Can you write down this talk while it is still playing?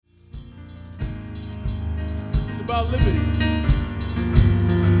about liberty.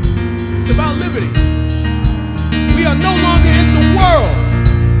 It's about liberty. We are no longer in the world,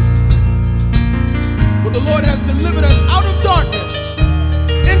 but the Lord has delivered us out of darkness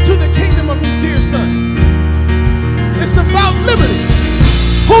into the kingdom of his dear Son. It's about liberty.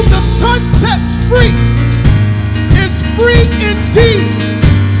 Whom the Son sets free is free indeed.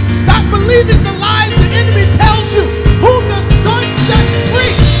 Stop believing the lies the enemy tells you. Whom the Son sets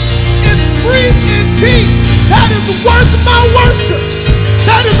free is free indeed. That is worth my worship.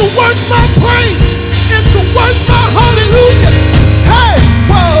 That is worth my praise. It's worth my hallelujah. Hey,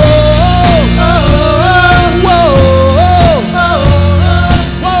 whoa, whoa,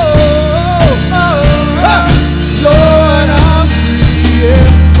 whoa, Lord, I'm free. Yeah.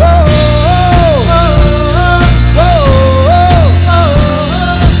 Whoa.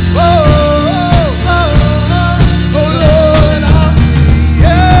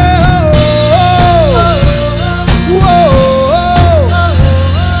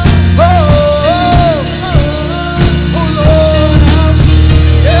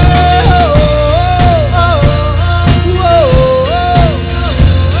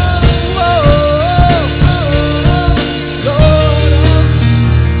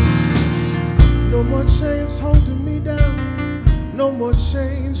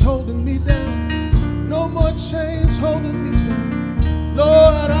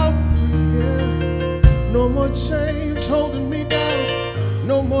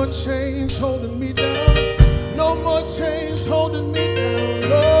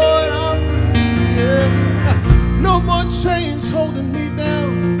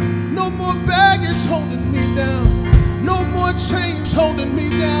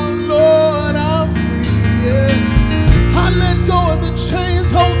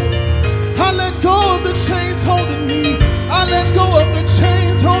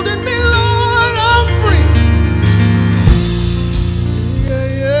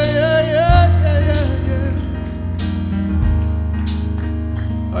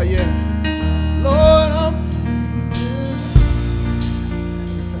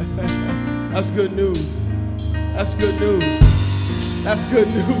 That's good news. That's good news. That's good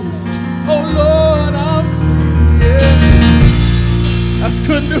news. Oh Lord, I'm free. Yeah. That's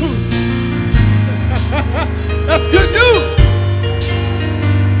good news. That's good news.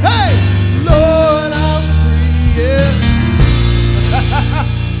 Hey, Lord, I'm free. Yeah.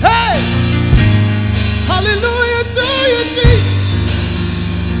 Hey, hallelujah to you, Jesus.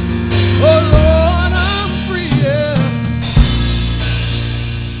 Oh Lord, I'm free. Yeah.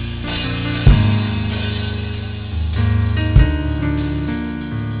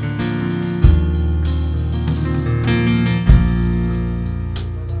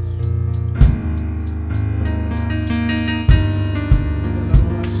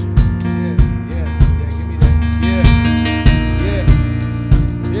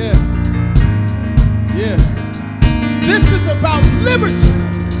 Liberty.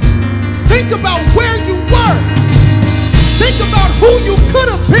 Think about where you were. Think about who you could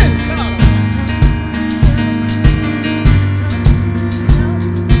have been.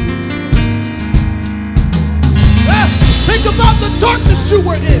 Think about the darkness you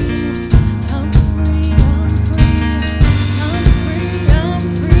were in.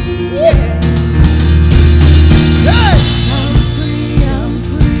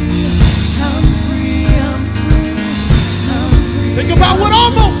 Think about what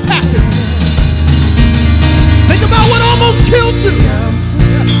almost happened. Think about what almost killed you.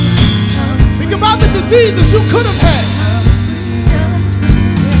 Think about the diseases you could have had.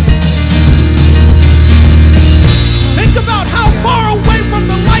 Think about how far away from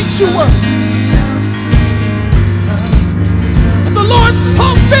the light you were. And the Lord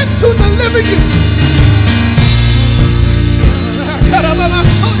saw fit to deliver you.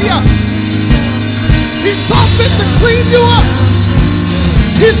 He saw fit to clean you up.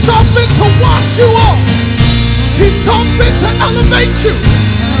 He saw fit to wash you off. He saw fit to elevate you.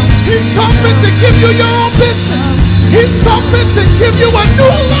 He saw fit to give you your own business. He saw fit to give you a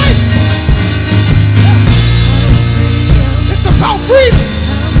new life. It's about freedom.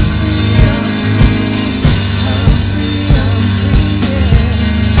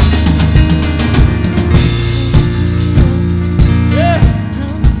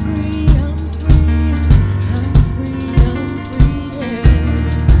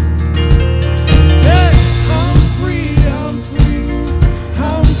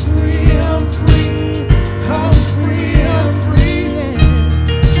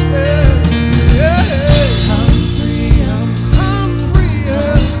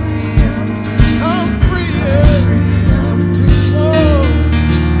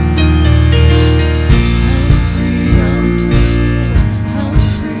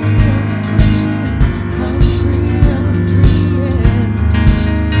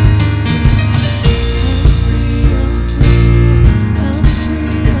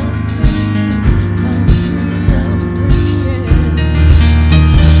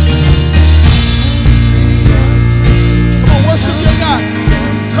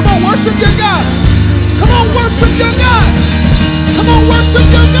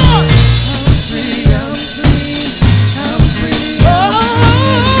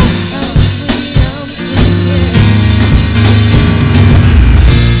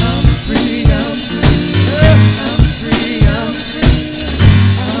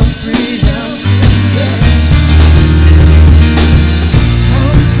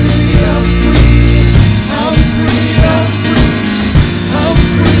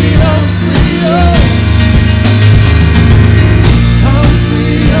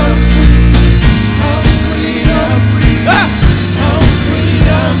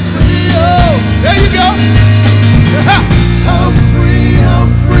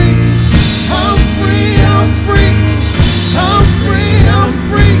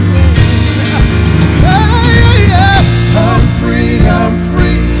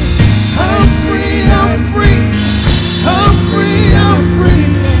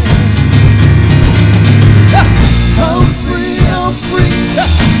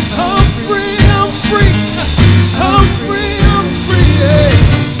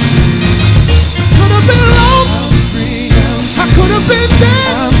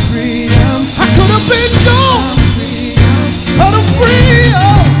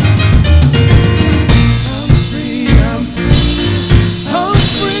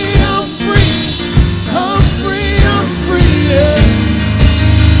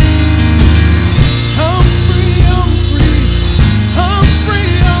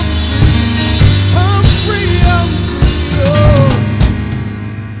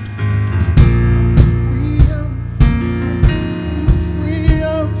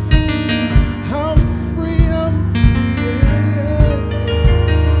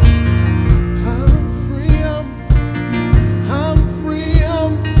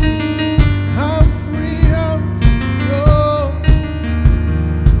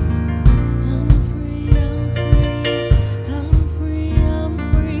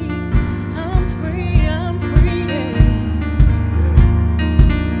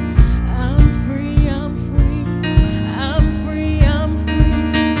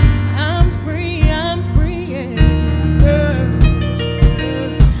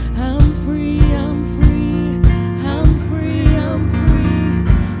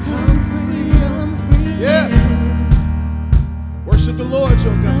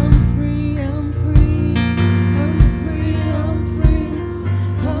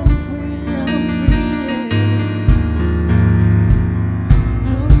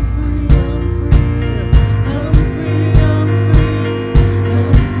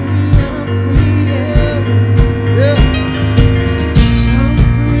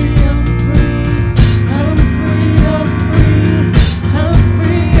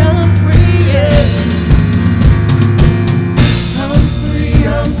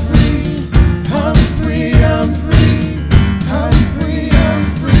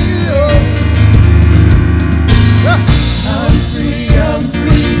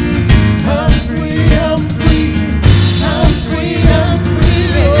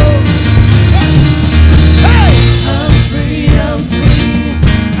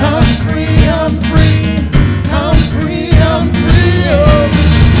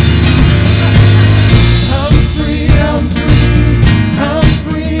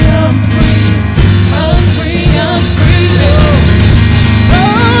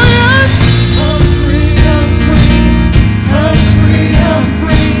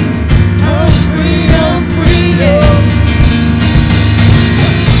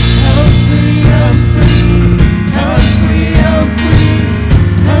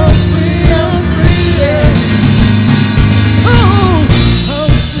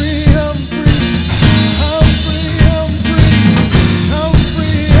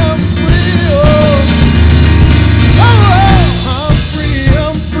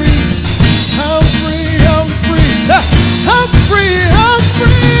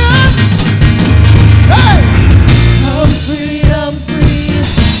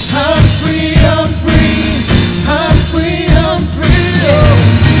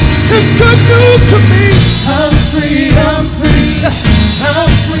 It's good news to me. I'm free, I'm free.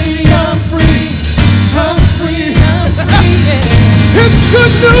 I'm free, I'm free. I'm free, I'm free. Yeah. It's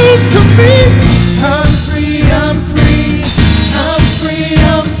good news to me. I'm free, I'm free. I'm free,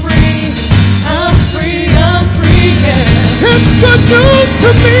 I'm free. I'm free, I'm free. Yeah. It's good news to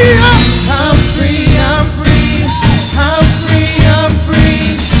me. I'm free, I'm free. I'm free, I'm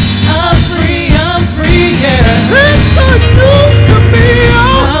free. I'm free, I'm free. Yeah. It's good news to me.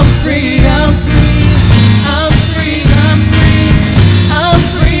 I'm free, I'm free. I'm free, I'm free. I'm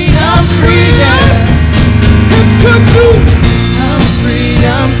free, I'm free. Yeah. It's good news. I'm free,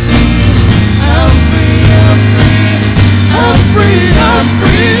 I'm free. I'm free, I'm free. I'm free, I'm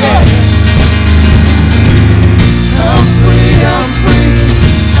free. Yeah. I'm free, I'm free.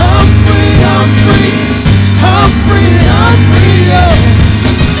 I'm free, I'm free. I'm free, I'm free. Yeah.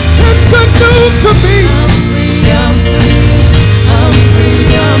 It's good news to me. I'm free, I'm free. I'm free,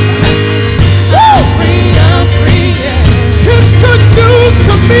 I'm free. I'm free, I'm free. Yeah. It's good news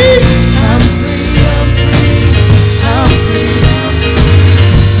to me. I'm free, I'm free. I'm free, I'm free.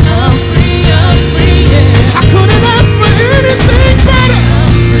 I'm free, I'm free. Yeah. I couldn't ask for anything better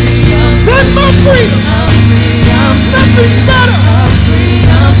I'm free, I'm than my freedom. I'm free, I'm Nothing's better I'm free,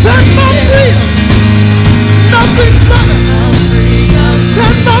 I'm than free. my freedom. Nothing's better I'm free, I'm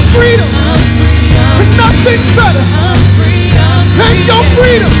than my freedom. I'm free, And nothing's better I'm free, I'm than your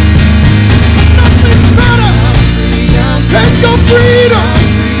freedom. Nothing's better than your freedom.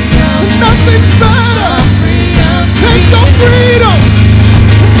 And nothing's better than your freedom.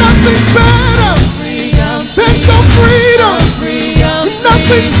 And nothing's better than your freedom. And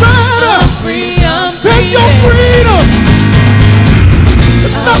nothing's better than your freedom.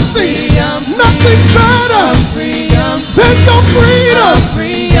 And nothing's better than your freedom.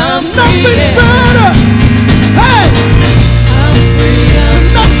 Nothing's better. Hey, so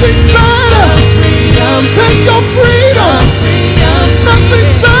nothing's better than your freedom.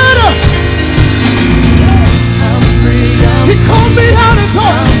 Nothing's better. He called me out of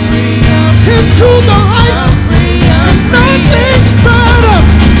darkness into the light. And nothing's better.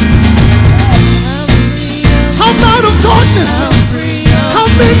 I'm out of darkness.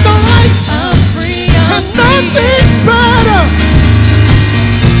 I'm in the light. And nothing's better.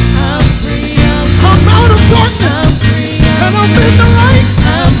 I'm out of darkness. And I'm in the light.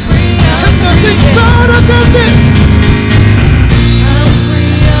 And nothing's better than this.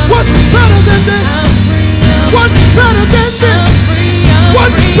 What's better than this? What's better than this?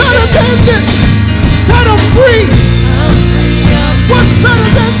 What's better than this? That I'm free. What's better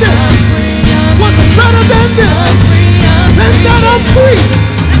than this? What's better than this? Than that I'm free.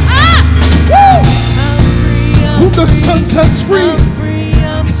 Woo! Whom the Son sets free,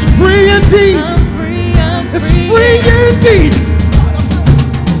 it's free indeed. It's free indeed.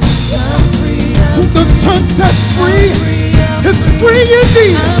 Whom the Son sets free, it's free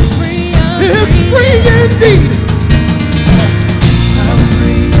indeed. It's free indeed.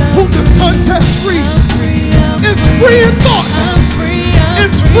 Whom the Son sets free, it's free in thought.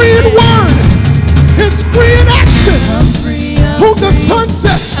 It's free in word. It's free in action. Whom the Son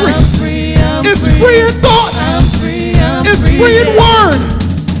sets free, it's free in thought. It's free in word.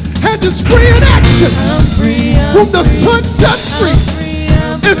 And it's free in action. Whom the Son sets free,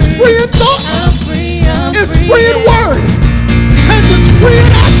 it's free in thought. It's free in word. And it's free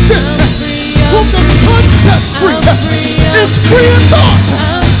in action. Whom the Son sets free, it's free in thought.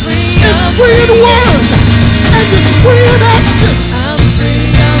 It's free in word. And it's free in action.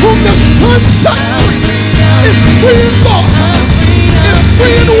 Whom the Son sets free, it's free in thought. It's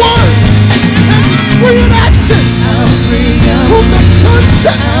free in word. And it's free in action. Whom the Son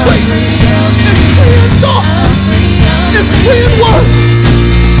sets free, it's free in thought. It's free in word.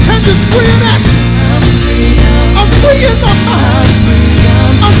 And it's free in action. I'm free in my mind.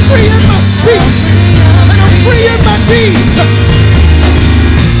 I'm free in my speech. And I'm free in my deeds.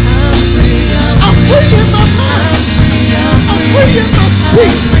 I'm free in my mind. I'm free in my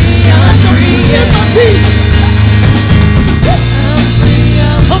speech. And I'm free in my deeds.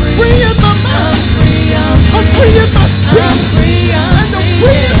 I'm free in my mind. I'm free in my speech. And I'm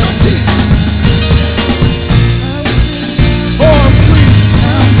free in my deeds. Oh, I'm free.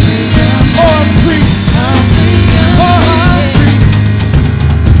 Oh, I'm free. Oh, I'm free.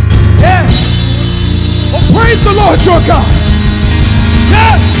 Yeah. Oh, praise the Lord your God.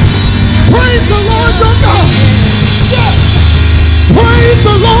 Yes. Praise the Lord your God. Yes. Praise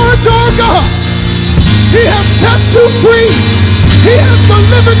the Lord your God. He has set you free. He has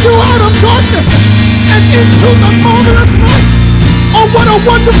delivered you out of darkness and into the marvelous light. Oh, what a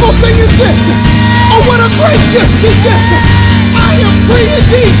wonderful thing is this. Oh, what a great gift is this. I am free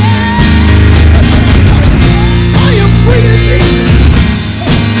indeed.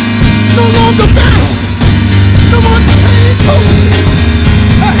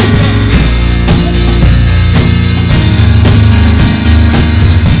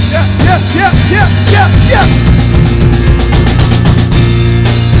 yes, yes, yes, yes.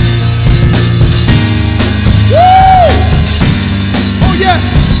 Woo! Oh, yes.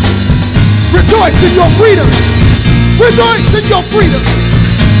 Rejoice in your freedom. Rejoice in your freedom.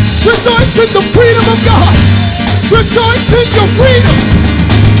 Rejoice in the freedom of God. Rejoice in your freedom.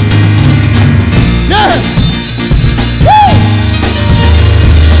 Yeah. Woo!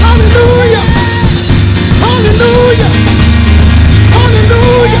 Hallelujah. Hallelujah.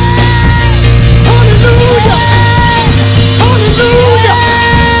 Hallelujah. Hallelujah. Hallelujah.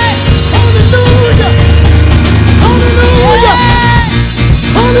 Hallelujah. Hallelujah.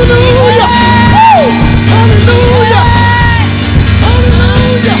 Hallelujah. Woo! Hallelujah.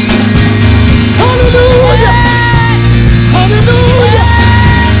 Hallelujah. Hallelujah. Hallelujah.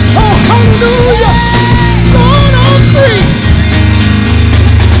 Oh, hallelujah. Lord, I'm free.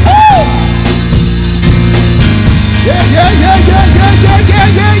 Woo! Yeah, yeah, yeah, yeah, yeah, yeah, yeah,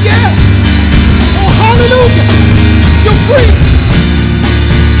 yeah, yeah. Oh, hallelujah. You're free.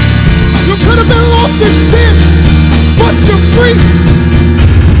 You could have been lost in sin, but you're free.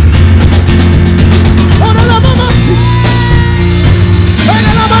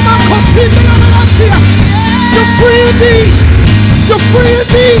 You're free indeed. You're free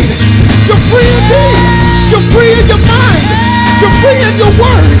indeed. You're free indeed. You're free in your mind. You're free in your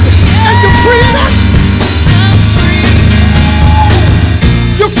words. And you're free in action.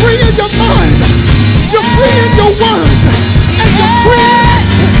 You're free in your mind. You're free in your words. And you're free in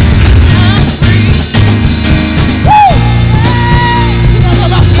action. Woo!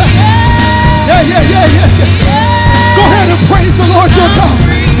 Yeah, yeah, yeah, yeah, yeah. Go ahead and praise the Lord your God.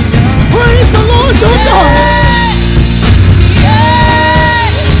 Praise the Lord your God.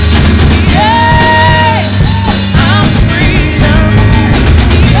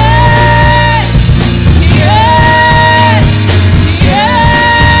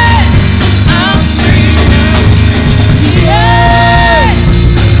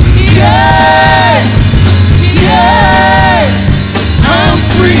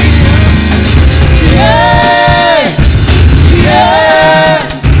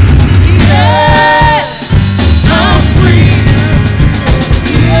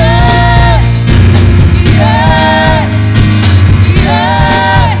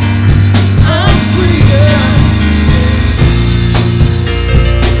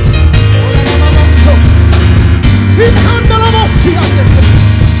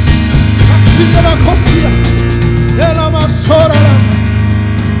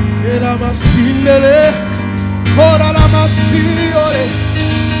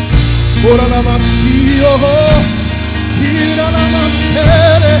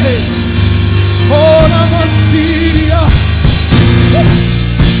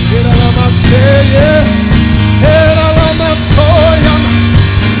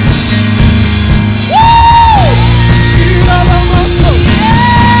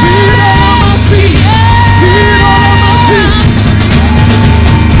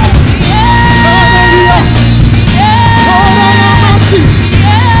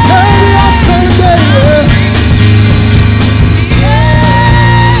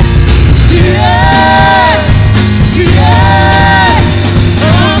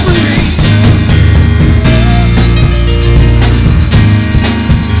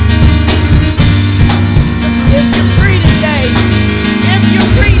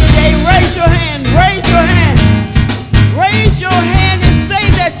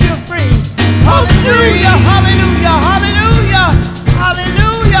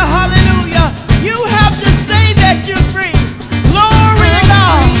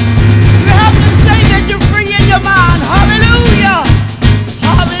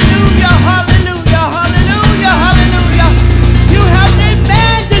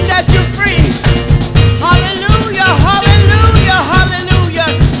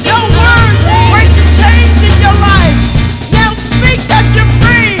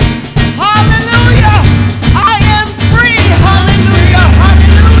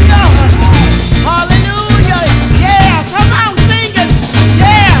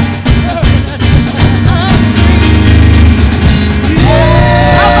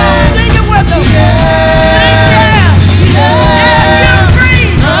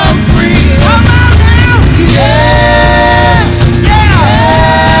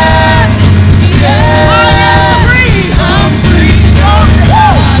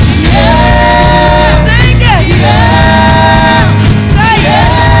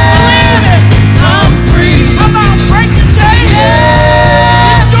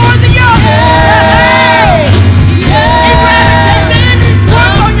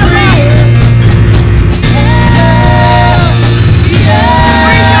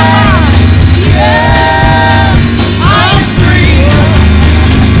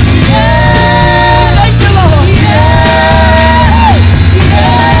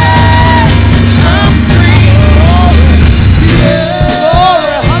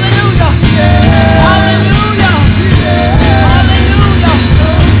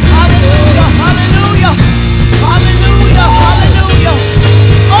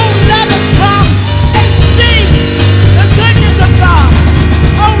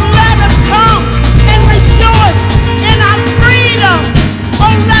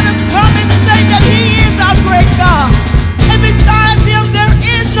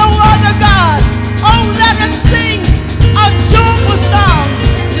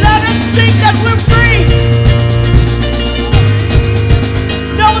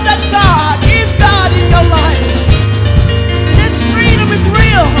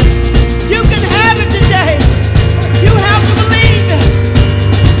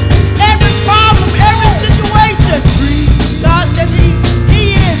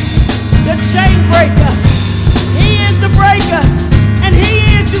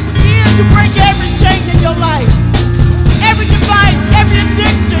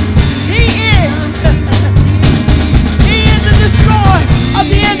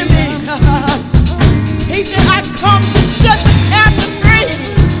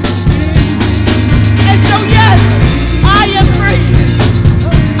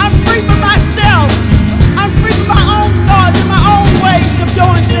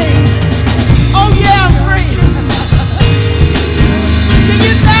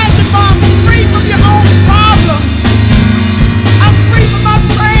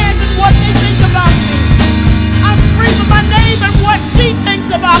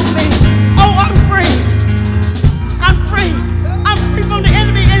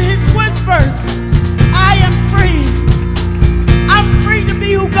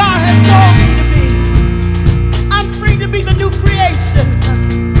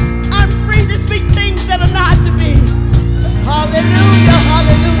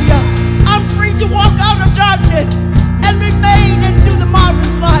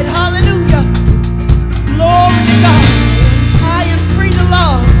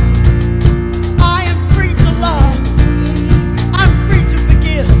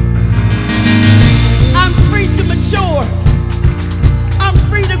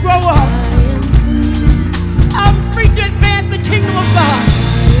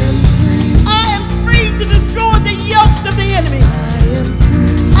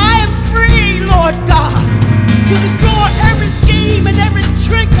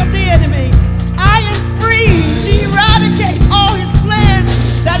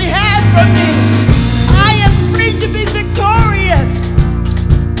 from me.